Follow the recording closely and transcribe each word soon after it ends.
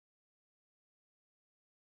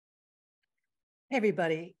Hey,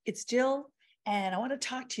 everybody, it's Jill, and I want to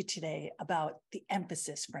talk to you today about the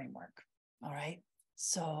emphasis framework. All right,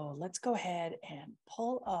 so let's go ahead and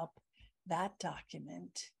pull up that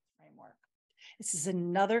document framework. This is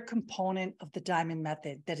another component of the Diamond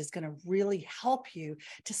Method that is going to really help you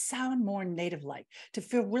to sound more native-like, to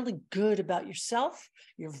feel really good about yourself,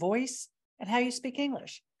 your voice, and how you speak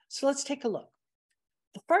English. So let's take a look.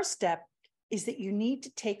 The first step is that you need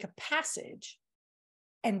to take a passage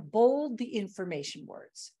and bold the information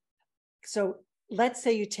words. So let's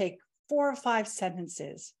say you take 4 or 5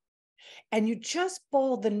 sentences and you just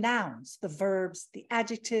bold the nouns, the verbs, the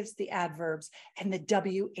adjectives, the adverbs, and the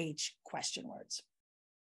WH question words.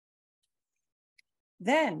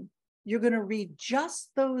 Then you're going to read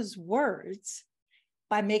just those words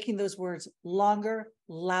by making those words longer,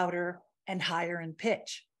 louder, and higher in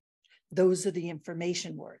pitch. Those are the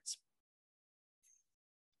information words.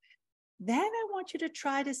 Then I want you to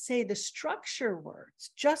try to say the structure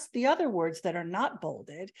words, just the other words that are not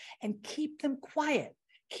bolded, and keep them quiet,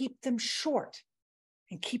 keep them short,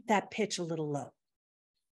 and keep that pitch a little low.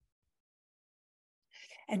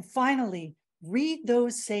 And finally, read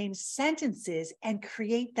those same sentences and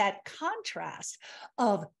create that contrast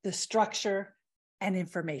of the structure and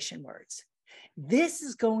information words. This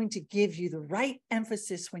is going to give you the right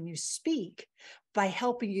emphasis when you speak by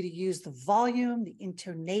helping you to use the volume, the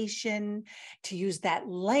intonation, to use that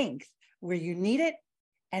length where you need it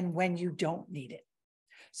and when you don't need it.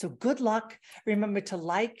 So good luck. Remember to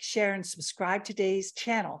like, share, and subscribe to today's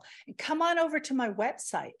channel. And come on over to my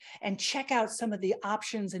website and check out some of the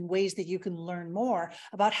options and ways that you can learn more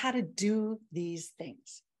about how to do these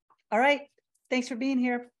things. All right. Thanks for being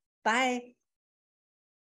here. Bye.